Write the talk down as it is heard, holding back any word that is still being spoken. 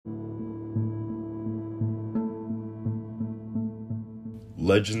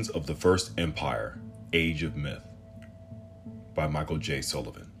Legends of the First Empire, Age of Myth by Michael J.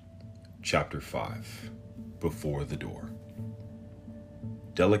 Sullivan. Chapter 5, Before the Door.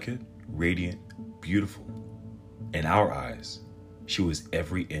 Delicate, radiant, beautiful. In our eyes, she was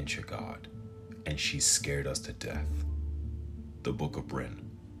every inch a god, and she scared us to death. The Book of Bryn.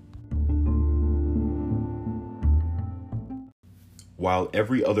 While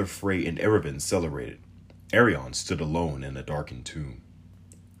every other fray in Erevan celebrated, Arion stood alone in a darkened tomb.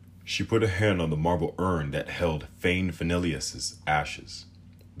 She put a hand on the marble urn that held Thane Fenelius's ashes.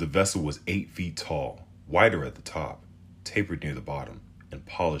 The vessel was 8 feet tall, wider at the top, tapered near the bottom, and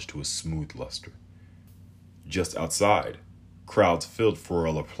polished to a smooth luster. Just outside, crowds filled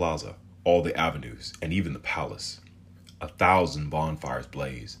Forella Plaza, all the avenues, and even the palace. 1,000 bonfires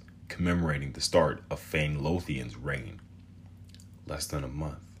blazed, commemorating the start of Thane Lothian's reign. Less than a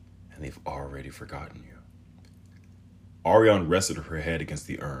month, and they've already forgotten you. Arion rested her head against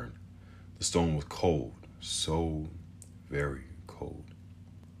the urn. The stone was cold, so very cold.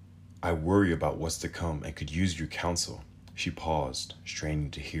 I worry about what's to come and could use your counsel. She paused, straining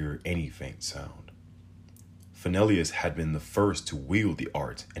to hear any faint sound. Fenelius had been the first to wield the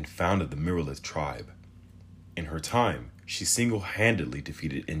art and founded the Mirrorlith tribe. In her time, she single-handedly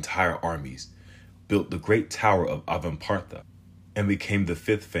defeated entire armies, built the great tower of Avampartha, and became the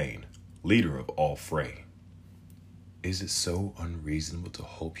 5th Thane, leader of all fray. Is it so unreasonable to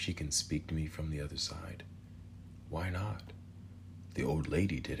hope she can speak to me from the other side? Why not? The old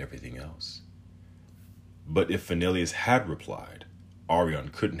lady did everything else. But if Fenelius had replied, Arion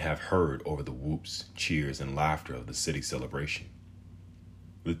couldn't have heard over the whoops, cheers, and laughter of the city celebration.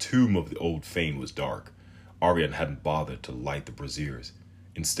 The tomb of the old Thane was dark. Arion hadn't bothered to light the braziers.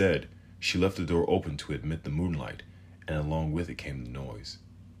 Instead, she left the door open to admit the moonlight, and along with it came the noise.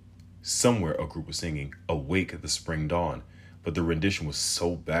 Somewhere a group was singing "Awake at the Spring Dawn," but the rendition was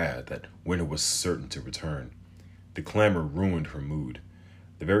so bad that winter was certain to return. The clamor ruined her mood.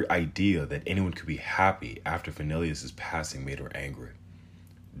 The very idea that anyone could be happy after Fenelius's passing made her angry.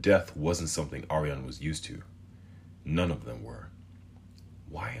 Death wasn't something Arion was used to. None of them were.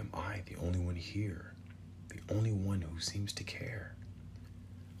 Why am I the only one here? The only one who seems to care?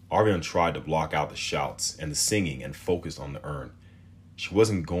 Arion tried to block out the shouts and the singing and focused on the urn. She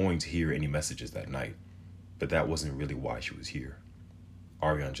wasn't going to hear any messages that night, but that wasn't really why she was here.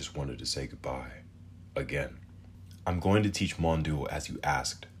 Arion just wanted to say goodbye. Again. I'm going to teach Monduo as you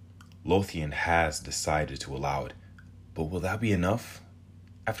asked. Lothian has decided to allow it, but will that be enough?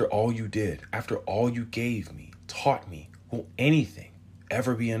 After all you did, after all you gave me, taught me, will anything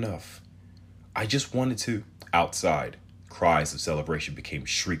ever be enough? I just wanted to... Outside, cries of celebration became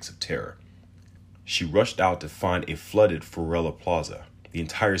shrieks of terror. She rushed out to find a flooded Forella Plaza. The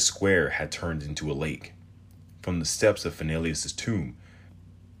entire square had turned into a lake. From the steps of Fenelius's tomb,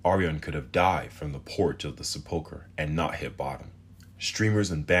 Arion could have dived from the porch of the sepulchre and not hit bottom. Streamers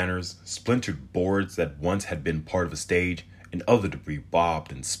and banners, splintered boards that once had been part of a stage, and other debris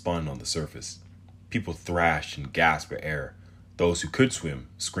bobbed and spun on the surface. People thrashed and gasped for air. Those who could swim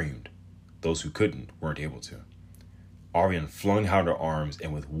screamed. Those who couldn't weren't able to. Arion flung out her arms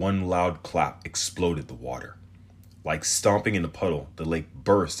and with one loud clap exploded the water. Like stomping in a puddle, the lake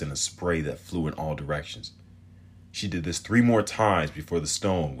burst in a spray that flew in all directions. She did this 3 more times before the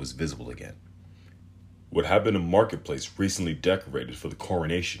stone was visible again. What had been a marketplace recently decorated for the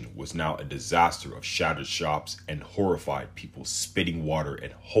coronation was now a disaster of shattered shops and horrified people spitting water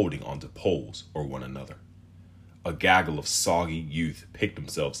and holding onto poles or one another. A gaggle of soggy youth picked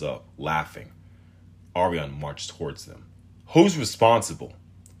themselves up, laughing. Arion marched towards them. Who's responsible?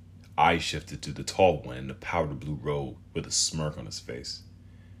 Eyes shifted to the tall one in the powder blue robe with a smirk on his face.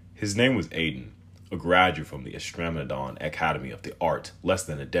 His name was Aiden, a graduate from the Estramodon Academy of the Art less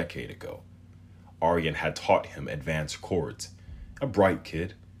than a decade ago. Arion had taught him advanced chords. A bright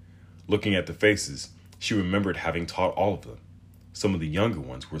kid. Looking at the faces, she remembered having taught all of them. Some of the younger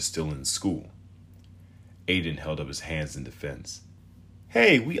ones were still in school. Aiden held up his hands in defense.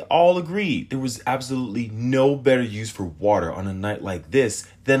 Hey, we all agreed there was absolutely no better use for water on a night like this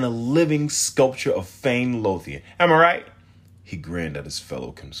than a living sculpture of Thane Lothian. Am I right? He grinned at his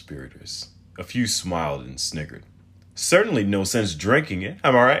fellow conspirators. A few smiled and snickered. Certainly no sense drinking it.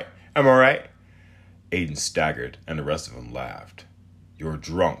 Am I right? Am I right? Aiden staggered, and the rest of them laughed. You're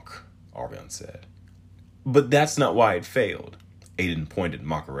drunk, Arion said. But that's not why it failed. Aiden pointed at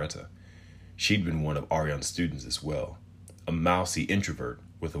Macaretta. She'd been one of Arion's students as well. A mousy introvert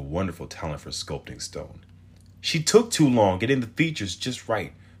with a wonderful talent for sculpting stone. She took too long getting the features just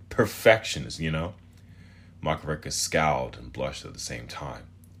right. Perfectionist, you know? Macaretta scowled and blushed at the same time.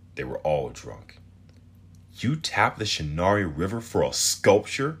 They were all drunk. You tapped the Shinari River for a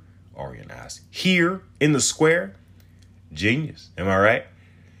sculpture? Arian asked. Here, in the square? Genius, am I right?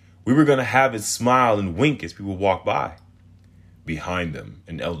 We were going to have it smile and wink as people walk by. Behind them,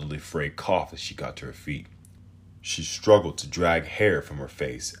 an elderly Frey coughed as she got to her feet. She struggled to drag hair from her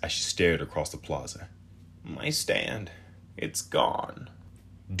face as she stared across the plaza. My stand, it's gone.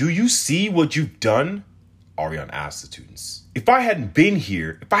 Do you see what you've done? Arian asked the students. If I hadn't been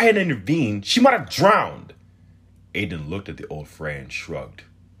here, if I hadn't intervened, she might have drowned. Aiden looked at the old Frey and shrugged.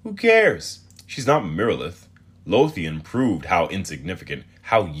 Who cares? She's not Miralith. Lothian proved how insignificant,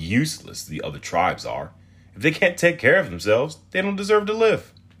 how useless the other tribes are. If they can't take care of themselves, they don't deserve to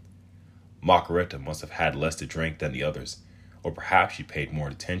live. Macaretta must have had less to drink than the others, or perhaps she paid more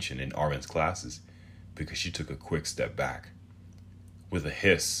attention in Arian's classes, because she took a quick step back. With a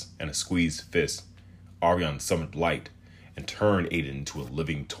hiss and a squeezed fist, Arian summoned light and turned Aiden into a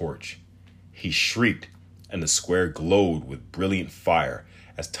living torch. He shrieked, and the square glowed with brilliant fire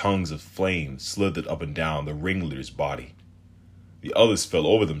as tongues of flame slithered up and down the ringleader's body. The others fell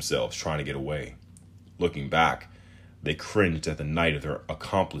over themselves trying to get away. Looking back, they cringed at the night of their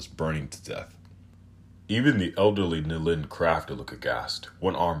accomplice burning to death. Even the elderly Nilin crafter looked aghast,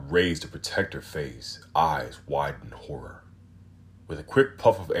 one arm raised to protect her face, eyes wide in horror. With a quick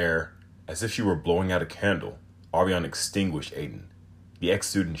puff of air, as if she were blowing out a candle, Arian extinguished Aiden. The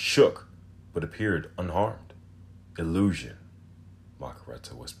ex-student shook, but appeared unharmed. Illusion,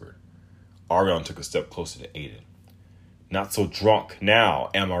 Macaretta whispered. Arian took a step closer to Aiden. Not so drunk now,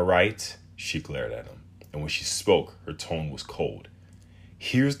 am I right? She glared at him, and when she spoke, her tone was cold.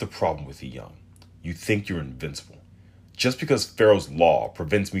 Here's the problem with the young. You think you're invincible. Just because Pharaoh's law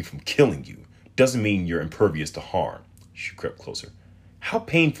prevents me from killing you doesn't mean you're impervious to harm. She crept closer. How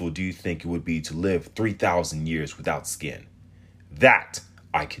painful do you think it would be to live 3,000 years without skin? That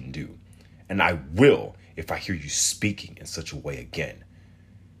I can do, and I will if I hear you speaking in such a way again.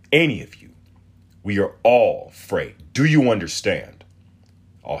 Any of you. We are all Frey. Do you understand?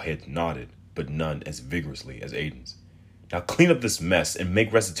 All heads nodded, but none as vigorously as Aiden's. Now clean up this mess and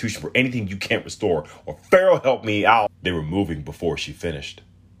make restitution for anything you can't restore, or Pharaoh help me out. They were moving before she finished.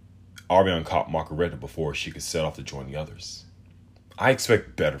 Arian caught Macaretta before she could set off to join the others. I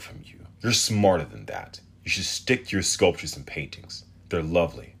expect better from you. You're smarter than that. You should stick to your sculptures and paintings. They're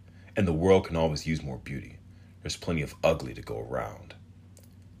lovely, and the world can always use more beauty. There's plenty of ugly to go around.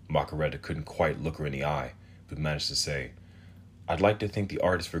 Macaretta couldn't quite look her in the eye, but managed to say, I'd like to thank the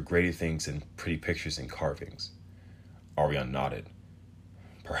artist for greater things than pretty pictures and carvings. Arian nodded.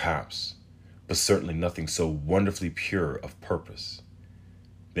 Perhaps, but certainly nothing so wonderfully pure of purpose.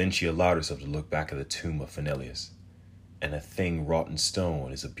 Then she allowed herself to look back at the tomb of Fenelius, and a thing wrought in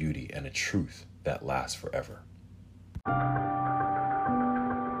stone is a beauty and a truth that lasts forever.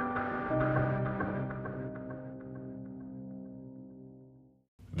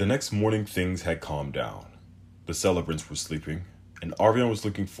 The next morning, things had calmed down. The celebrants were sleeping, and Arian was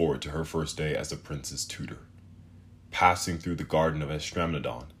looking forward to her first day as the prince's tutor. Passing through the garden of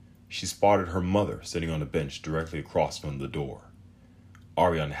Estramnodon, she spotted her mother sitting on a bench directly across from the door.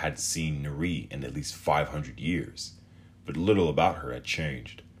 Arian hadn't seen Neri in at least 500 years, but little about her had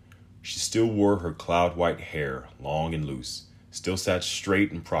changed. She still wore her cloud-white hair, long and loose, still sat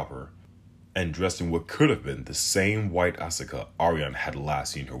straight and proper, and dressed in what could have been the same white asaka Arian had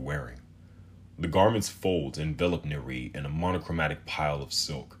last seen her wearing. The garment's folds enveloped Neri in a monochromatic pile of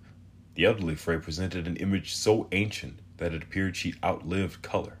silk. The elderly Frey presented an image so ancient that it appeared she outlived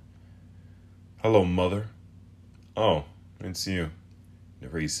color. Hello, Mother. Oh, it's you,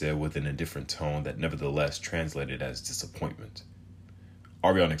 Neri said with an indifferent tone that nevertheless translated as disappointment.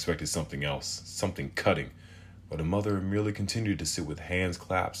 Arian expected something else, something cutting, but her mother merely continued to sit with hands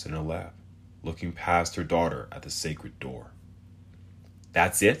clasped in her lap, looking past her daughter at the sacred door.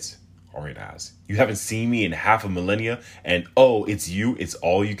 That's it? Arian asked. You haven't seen me in half a millennia, and oh, it's you, it's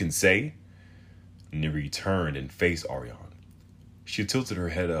all you can say? Neri turned and faced Arian. She tilted her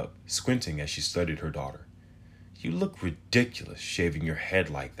head up, squinting as she studied her daughter. You look ridiculous shaving your head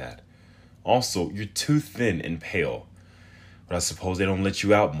like that. Also, you're too thin and pale. But I suppose they don't let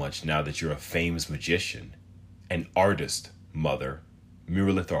you out much now that you're a famous magician. An artist, Mother.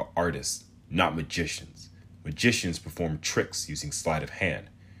 Miralith are artists, not magicians. Magicians perform tricks using sleight of hand.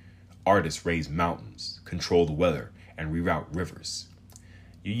 Artists raise mountains, control the weather, and reroute rivers.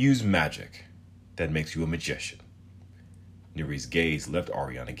 You use magic. That makes you a magician. Neri's gaze left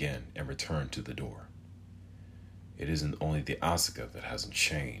Arian again and returned to the door. It isn't only the Asuka that hasn't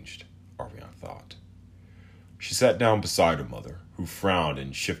changed, Arian thought. She sat down beside her mother, who frowned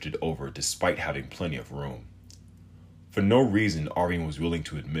and shifted over despite having plenty of room. For no reason Arian was willing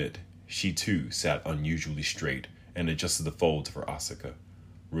to admit, She too sat unusually straight and adjusted the folds of her asaka,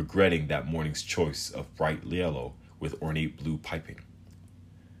 regretting that morning's choice of bright yellow with ornate blue piping.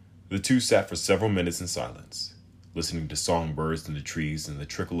 The two sat for several minutes in silence, listening to songbirds in the trees and the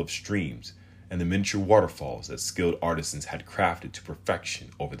trickle of streams and the miniature waterfalls that skilled artisans had crafted to perfection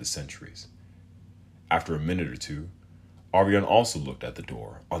over the centuries. After a minute or two, Ariane also looked at the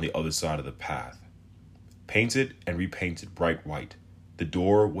door on the other side of the path. Painted and repainted bright white, the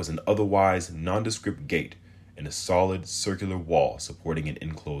door was an otherwise nondescript gate in a solid circular wall supporting an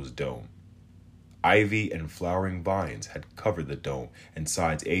enclosed dome. Ivy and flowering vines had covered the dome and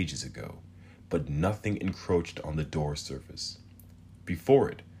sides ages ago, but nothing encroached on the door surface. Before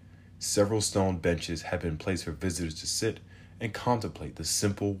it, several stone benches had been placed for visitors to sit and contemplate the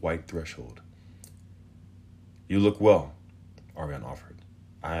simple white threshold. "You look well," Ariane offered.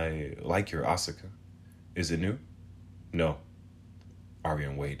 "I like your asaka. Is it new?" "No."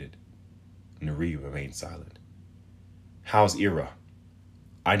 Ariane waited. Nuri remained silent. "How's Ira?"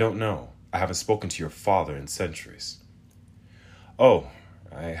 "I don't know. I haven't spoken to your father in centuries." "Oh,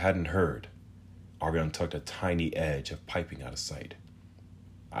 I hadn't heard." Ariane tucked a tiny edge of piping out of sight.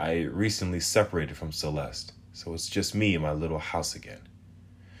 "I recently separated from Celeste, so it's just me in my little house again.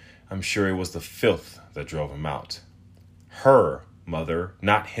 I'm sure it was the filth that drove him out. Her, mother,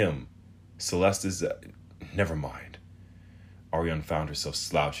 not him. Celeste is... never mind." Ariane found herself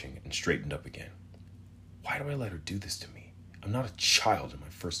slouching and straightened up again. "Why do I let her do this to me? I'm not a child in my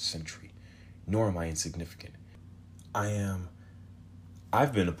first century, nor am I insignificant.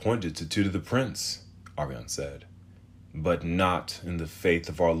 I've been appointed to tutor the prince," Ariane said. "But not in the faith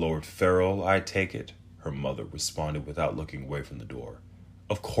of our Lord Ferrell, I take it," her mother responded without looking away from the door.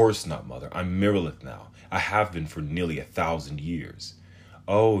 "Of course not, mother. I'm Miralith now. I have been for nearly 1,000 years.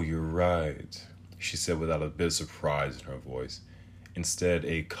 "Oh, you're right," she said without a bit of surprise in her voice. Instead,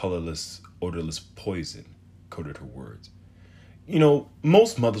 a colorless, odorless poison coated her words. "You know,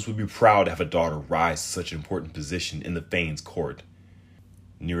 most mothers would be proud to have a daughter rise to such an important position in the Fane's court."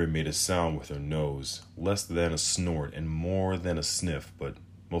 Neri made a sound with her nose, less than a snort and more than a sniff, but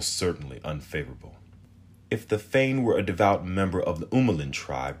most certainly unfavorable. "If the Fane were a devout member of the Umalin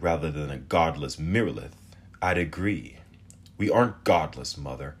tribe rather than a godless Miralith, I'd agree. We aren't godless,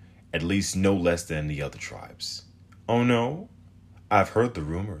 mother, at least no less than the other tribes." "Oh no? I've heard the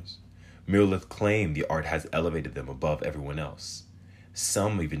rumors. Miralith claim the art has elevated them above everyone else.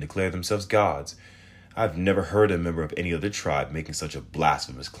 Some even declare themselves gods. I've never heard a member of any other tribe making such a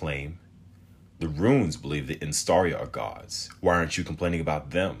blasphemous claim. The runes believe the Instaria are gods. Why aren't you complaining about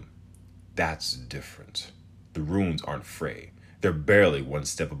them?" "That's different. The runes aren't Frey. They're barely one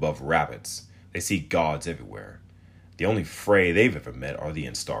step above rabbits. They see gods everywhere. The only Frey they've ever met are the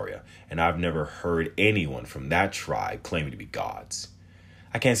Instaria, and I've never heard anyone from that tribe claiming to be gods.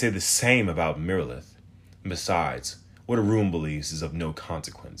 I can't say the same about Miralith. Besides, what a rune believes is of no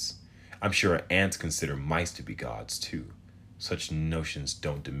consequence. I'm sure ants consider mice to be gods, too. Such notions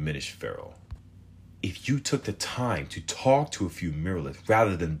don't diminish Ferrell. If you took the time to talk to a few Miralith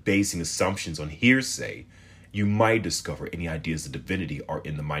rather than basing assumptions on hearsay, you might discover any ideas of divinity are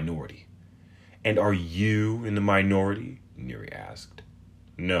in the minority." "And are you in the minority?" Neri asked.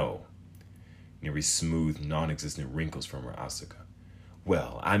 "No." Neri smoothed non-existent wrinkles from her asaka.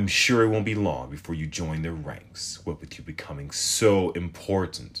 "Well, I'm sure it won't be long before you join their ranks, what with you becoming so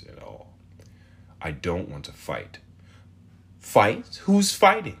important and all. I don't want to fight." "Fight? Who's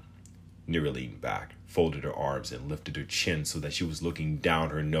fighting?" Neri leaned back, folded her arms, and lifted her chin so that she was looking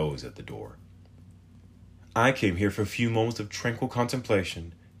down her nose at the door. "I came here for a few moments of tranquil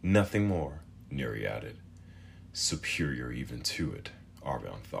contemplation, nothing more," Neri added. Superior even to it,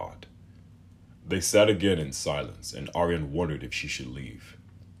 Ariane thought. They sat again in silence, and Ariane wondered if she should leave.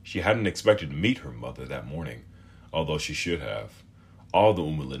 She hadn't expected to meet her mother that morning, although she should have. All the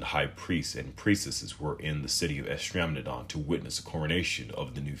Umalin high priests and priestesses were in the city of Estramnadon to witness the coronation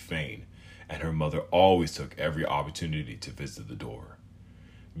of the new Fane, and her mother always took every opportunity to visit the door.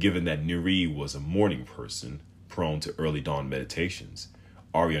 Given that Neri was a morning person, prone to early dawn meditations,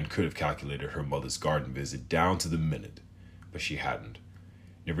 Ariane could have calculated her mother's garden visit down to the minute, but she hadn't.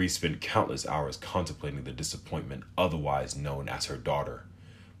 Neri spent countless hours contemplating the disappointment otherwise known as her daughter,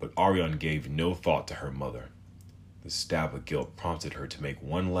 but Ariane gave no thought to her mother. The stab of guilt prompted her to make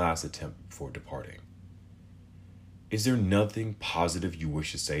one last attempt before departing. "Is there nothing positive you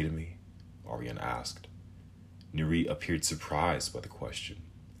wish to say to me?" Ariane asked. Neri appeared surprised by the question.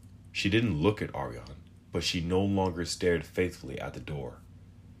 She didn't look at Ariane, but she no longer stared faithfully at the door.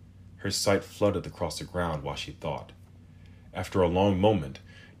 Her sight fluttered across the ground while she thought. After a long moment,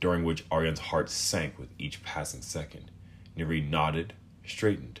 during which Ariane's heart sank with each passing second, Neri nodded,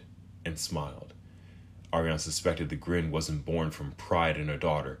 straightened, and smiled. Ariane suspected the grin wasn't born from pride in her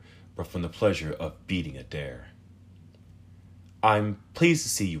daughter, but from the pleasure of beating a dare. "I'm pleased to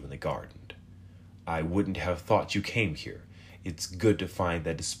see you in the garden. I wouldn't have thought you came here. It's good to find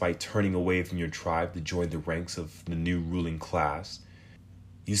that despite turning away from your tribe to join the ranks of the new ruling class,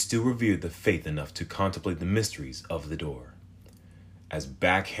 you still revered the faith enough to contemplate the mysteries of the door." As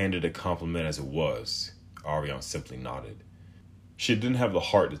backhanded a compliment as it was, Ariane simply nodded. She didn't have the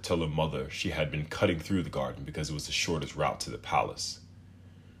heart to tell her mother she had been cutting through the garden because it was the shortest route to the palace.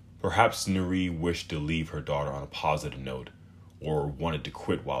 Perhaps Nuri wished to leave her daughter on a positive note, or wanted to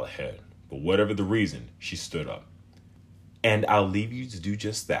quit while ahead, but whatever the reason, she stood up. "And I'll leave you to do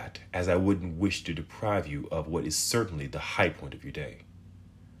just that, as I wouldn't wish to deprive you of what is certainly the high point of your day.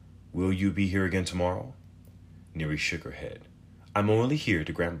 Will you be here again tomorrow?" Neri shook her head. "I'm only here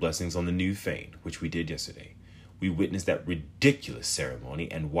to grant blessings on the new Fane, which we did yesterday. We witnessed that ridiculous ceremony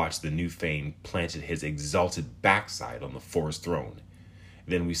and watched the new Fane planted his exalted backside on the forest throne.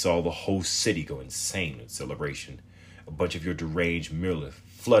 Then we saw the whole city go insane in celebration. A bunch of your deranged Mirlith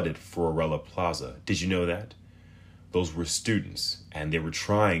flooded Florella Plaza. Did you know that? Those were students, and they were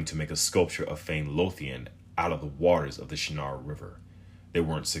trying to make a sculpture of Fane Lothian out of the waters of the Shinar River. They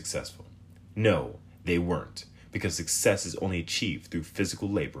weren't successful. No, they weren't, because success is only achieved through physical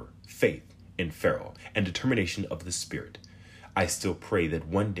labor, faith in Pharaoh, and determination of the spirit. I still pray that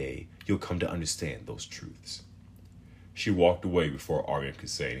one day you'll come to understand those truths." She walked away before Ariane could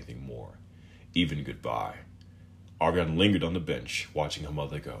say anything more, even goodbye. Ariane lingered on the bench, watching her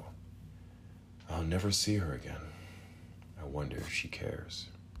mother go. "I'll never see her again. I wonder if she cares."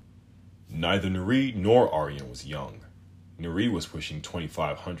 Neither Nuri nor Ariane was young. Nuri was pushing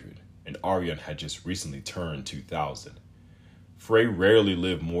 2,500, and Ariane had just recently turned 2,000. Frey rarely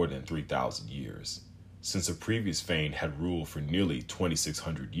lived more than 3,000 years, since a previous Fane had ruled for nearly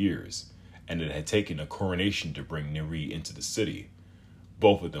 2,600 years, and it had taken a coronation to bring Nuri into the city.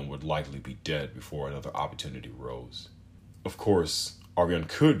 Both of them would likely be dead before another opportunity rose. Of course, Ariane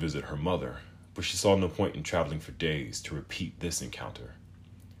could visit her mother, but she saw no point in traveling for days to repeat this encounter.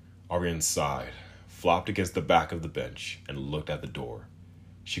 Ariane sighed, flopped against the back of the bench, and looked at the door.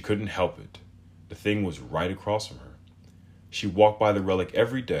 She couldn't help it. The thing was right across from her. She walked by the relic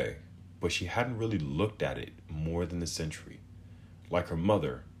every day, but she hadn't really looked at it more than a century. Like her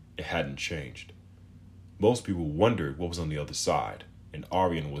mother, it hadn't changed. Most people wondered what was on the other side, and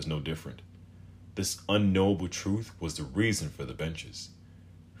Ariane was no different. This unknowable truth was the reason for the benches.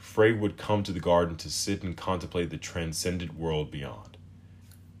 Frey would come to the garden to sit and contemplate the transcendent world beyond.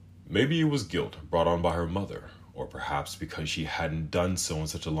 Maybe it was guilt brought on by her mother, or perhaps because she hadn't done so in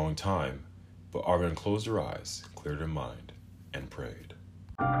such a long time, but Ariane closed her eyes, cleared her mind, and prayed.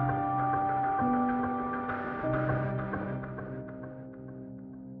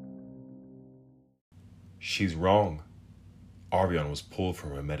 "She's wrong." Ariane was pulled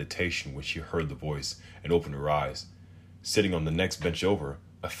from her meditation when she heard the voice and opened her eyes. Sitting on the next bench over,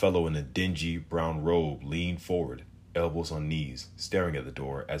 a fellow in a dingy brown robe leaned forward, elbows on knees, staring at the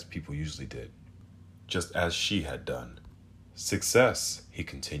door as people usually did, just as she had done. "Success," he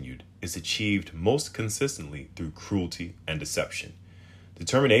continued, "is achieved most consistently through cruelty and deception.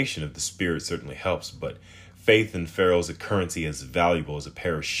 Determination of the spirit certainly helps, but faith in Pharaoh's currency is valuable as a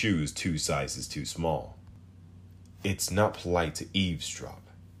pair of shoes 2 sizes too small." "It's not polite to eavesdrop,"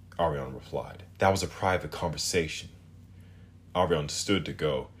 Ariane replied. "That was a private conversation." Ariane stood to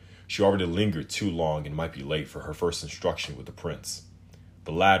go. She already lingered too long and might be late for her first instruction with the prince.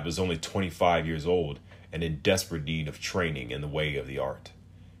 The lad was only 25 years old and in desperate need of training in the way of the art.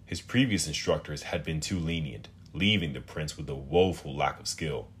 His previous instructors had been too lenient, leaving the prince with a woeful lack of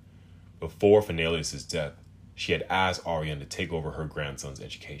skill. Before Phanelius' death, she had asked Ariane to take over her grandson's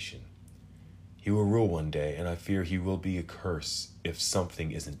education. "He will rule one day, and I fear he will be a curse if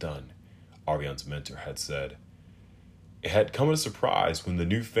something isn't done," Ariane's mentor had said. It had come as a surprise when the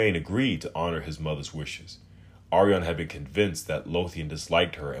new Fane agreed to honor his mother's wishes. Ariane had been convinced that Lothian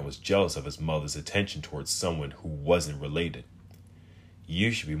disliked her and was jealous of his mother's attention towards someone who wasn't related.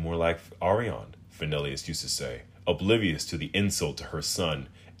 "You should be more like Ariane," Phanelius used to say, oblivious to the insult to her son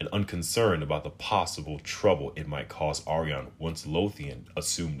and unconcerned about the possible trouble it might cause Ariane once Lothian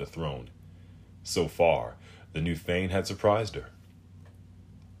assumed the throne. So far, the new Fane had surprised her.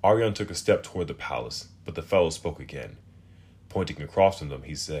 Ariane took a step toward the palace, but the fellow spoke again. Pointing across from them,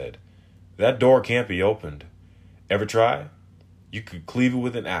 he said, "That door can't be opened. Ever try? You could cleave it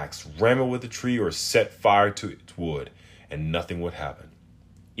with an axe, ram it with a tree, or set fire to its wood, and nothing would happen.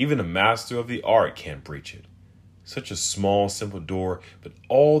 Even a master of the art can't breach it. Such a small, simple door, but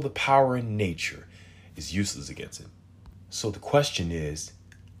all the power in nature is useless against it. So the question is,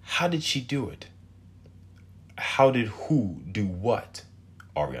 How did she do it? How did who do what?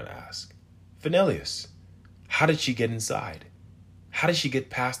 Ariane asked. Fenelius. How did she get inside? How did she get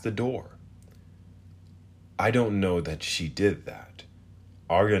past the door? I don't know that she did that.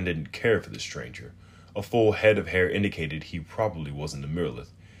 Ariane didn't care for the stranger. A full head of hair indicated he probably wasn't a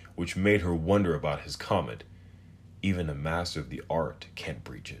Mirrorlith, which made her wonder about his comment. Even a master of the art can't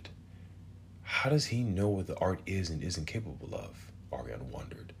breach it. How does he know what the art is and isn't capable of? Ariane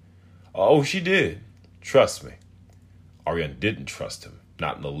wondered. Oh, she did. Trust me. Ariane didn't trust him,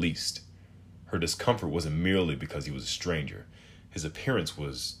 not in the least. Her discomfort wasn't merely because he was a stranger. His appearance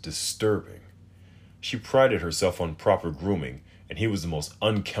was disturbing. She prided herself on proper grooming, and he was the most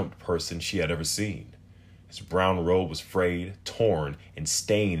unkempt person she had ever seen. His brown robe was frayed, torn, and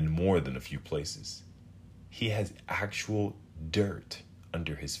stained in more than a few places. He had actual dirt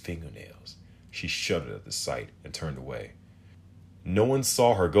under his fingernails. She shuddered at the sight and turned away. No one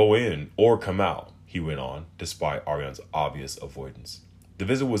saw her go in or come out, he went on, despite Ariane's obvious avoidance. The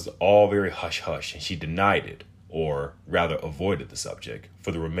visit was all very hush-hush, and she denied it, or rather avoided the subject,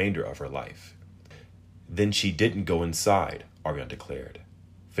 for the remainder of her life. Then she didn't go inside, Ariane declared.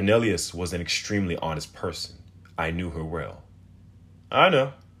 Fenelius was an extremely honest person. I knew her well. I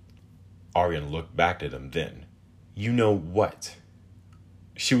know. Ariane looked back at him then. You know what?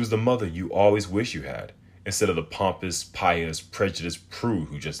 She was the mother you always wish you had, instead of the pompous, pious, prejudiced prude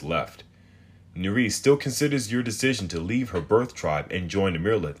who just left. Neri still considers your decision to leave her birth tribe and join the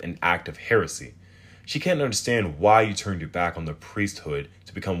Mirrorlith an act of heresy. She can't understand why you turned your back on the priesthood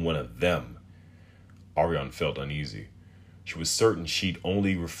to become one of them. Ariane felt uneasy. She was certain she'd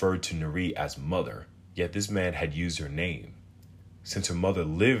only referred to Neri as mother, yet this man had used her name. Since her mother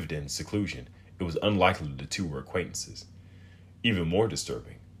lived in seclusion, it was unlikely the two were acquaintances. Even more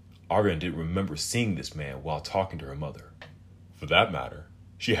disturbing, Ariane didn't remember seeing this man while talking to her mother. For that matter,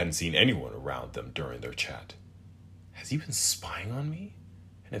 she hadn't seen anyone around them during their chat. Has he been spying on me?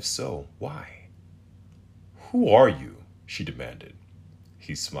 And if so, why? Who are you? She demanded.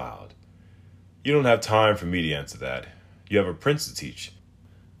 He smiled. You don't have time for me to answer that. You have a prince to teach.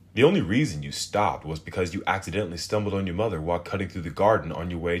 The only reason you stopped was because you accidentally stumbled on your mother while cutting through the garden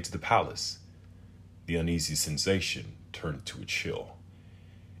on your way to the palace. The uneasy sensation turned to a chill.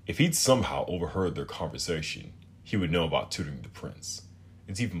 If he'd somehow overheard their conversation, he would know about tutoring the prince.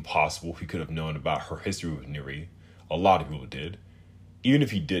 It's even possible he could have known about her history with Neri. A lot of people did. Even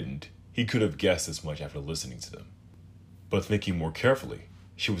if he didn't, he could have guessed as much after listening to them. But thinking more carefully,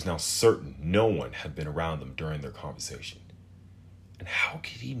 she was now certain no one had been around them during their conversation. And how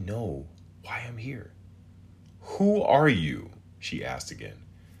could he know why I'm here? Who are you? She asked again.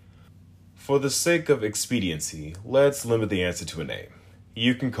 For the sake of expediency, let's limit the answer to a name.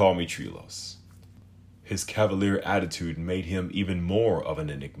 You can call me Trilos. His cavalier attitude made him even more of an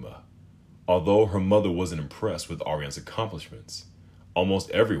enigma. Although her mother wasn't impressed with Ariane's accomplishments, almost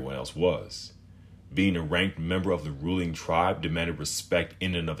everyone else was. Being a ranked member of the ruling tribe demanded respect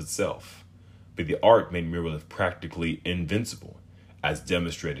in and of itself, but the art made Mirrorlith practically invincible, as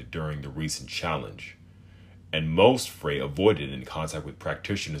demonstrated during the recent challenge. And most Frey avoided any contact with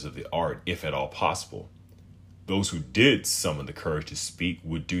practitioners of the art if at all possible. Those who did summon the courage to speak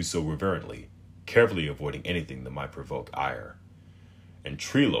would do so reverently, carefully avoiding anything that might provoke ire. And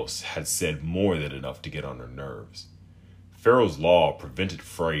Trilos had said more than enough to get on her nerves. Pharaoh's law prevented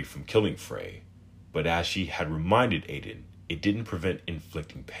Frey from killing Frey, but as she had reminded Aiden, it didn't prevent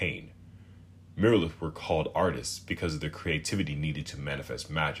inflicting pain. Mirrorlith were called artists because of their creativity needed to manifest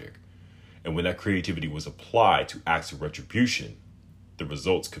magic, and when that creativity was applied to acts of retribution, the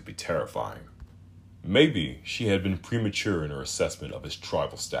results could be terrifying. Maybe she had been premature in her assessment of his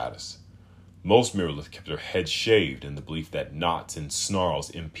tribal status. Most Mirrorlith kept their heads shaved in the belief that knots and snarls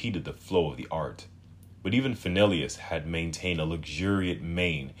impeded the flow of the art. But even Fenelius had maintained a luxuriant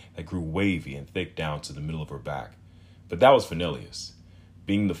mane that grew wavy and thick down to the middle of her back. But that was Fenelius.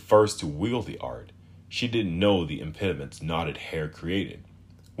 Being the first to wield the art, she didn't know the impediments knotted hair created.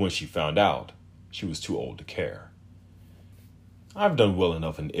 When she found out, she was too old to care. I've done well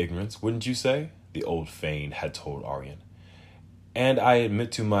enough in ignorance, wouldn't you say? The old Thane had told Ariane. And I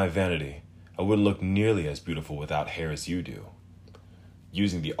admit to my vanity, I wouldn't look nearly as beautiful without hair as you do.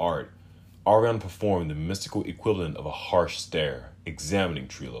 Using the art, Ariane performed the mystical equivalent of a harsh stare, examining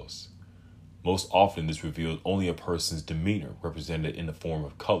Trilos. Most often this revealed only a person's demeanor represented in the form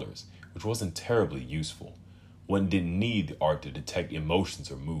of colors, which wasn't terribly useful. One didn't need the art to detect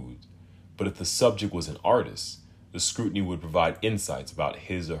emotions or moods. But if the subject was an artist, the scrutiny would provide insights about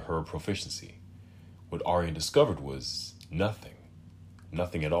his or her proficiency. What Ariane discovered was nothing.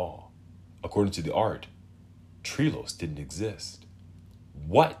 Nothing at all. According to the art, Trilos didn't exist.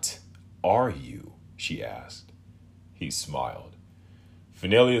 "What are you?" she asked. He smiled.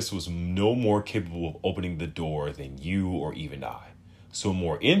 "Fenelius was no more capable of opening the door than you or even I. So a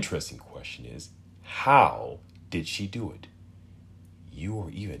more interesting question is, how did she do it? You or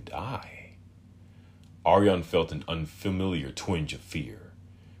even I?" Arion felt an unfamiliar twinge of fear.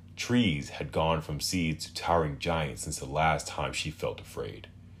 Trees had gone from seeds to towering giants since the last time she felt afraid.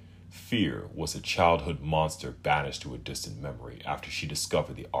 Fear was a childhood monster banished to a distant memory after she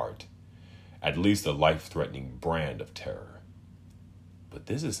discovered the art. At least a life-threatening brand of terror. But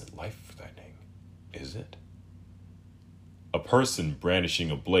this isn't life-threatening, is it? A person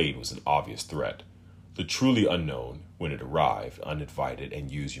brandishing a blade was an obvious threat. The truly unknown, when it arrived, uninvited, and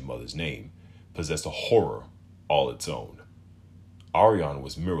used your mother's name, possessed a horror all its own. Arion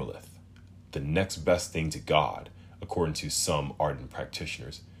was Miralith, the next best thing to God, according to some ardent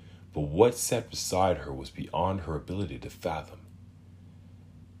practitioners, but what sat beside her was beyond her ability to fathom.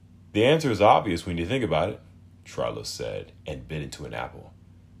 "The answer is obvious when you think about it," Trilus said, and bit into an apple.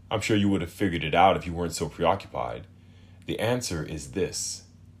 "I'm sure you would have figured it out if you weren't so preoccupied. The answer is this.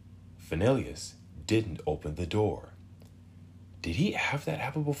 Fenelius didn't open the door." Did he have that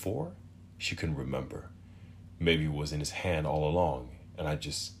apple before? She couldn't remember. Maybe it was in his hand all along, and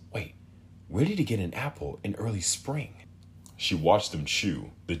wait, where did he get an apple in early spring? She watched him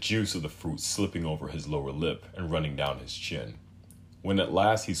chew, the juice of the fruit slipping over his lower lip and running down his chin. When at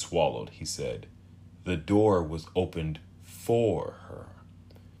last he swallowed, he said, "The door was opened for her."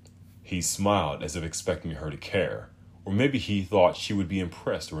 He smiled as if expecting her to care, or maybe he thought she would be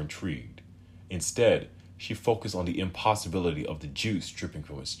impressed or intrigued. Instead, she focused on the impossibility of the juice dripping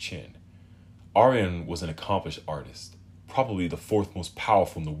from his chin. Arion was an accomplished artist, probably the fourth most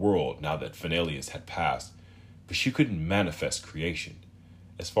powerful in the world now that Fenelius had passed, but she couldn't manifest creation.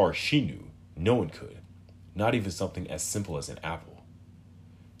 As far as she knew, no one could, not even something as simple as an apple.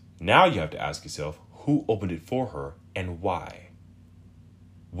 Now you have to ask yourself who opened it for her and why.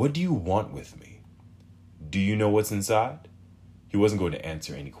 What do you want with me? Do you know what's inside? He wasn't going to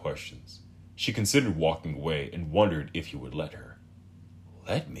answer any questions. She considered walking away and wondered if he would let her.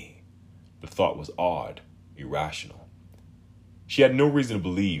 Let me? The thought was odd, irrational. She had no reason to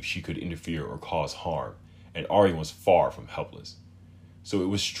believe she could interfere or cause harm, and Arion was far from helpless. So it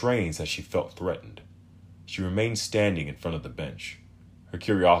was strange that she felt threatened. She remained standing in front of the bench, her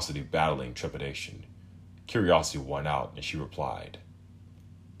curiosity battling trepidation. Curiosity won out, and she replied,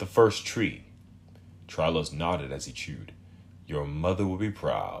 "The first tree." Trilus nodded as he chewed. "Your mother will be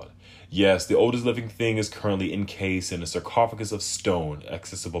proud. Yes, the oldest living thing is currently encased in a sarcophagus of stone,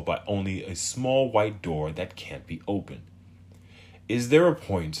 accessible by only a small white door that can't be opened. Is there a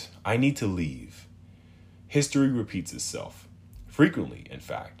point I need to leave? History repeats itself. Frequently, in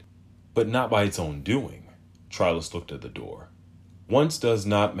fact. But not by its own doing." Trilus looked at the door. "Once does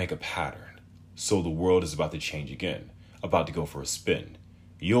not make a pattern. So the world is about to change again, about to go for a spin.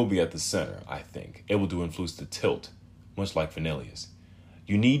 You'll be at the center, I think, able to influence the tilt, much like Fenelius.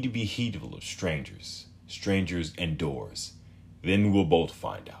 You need to be heedful of strangers and doors. Then we'll both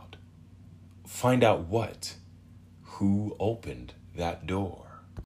find out." "Find out what? Who opened that door?"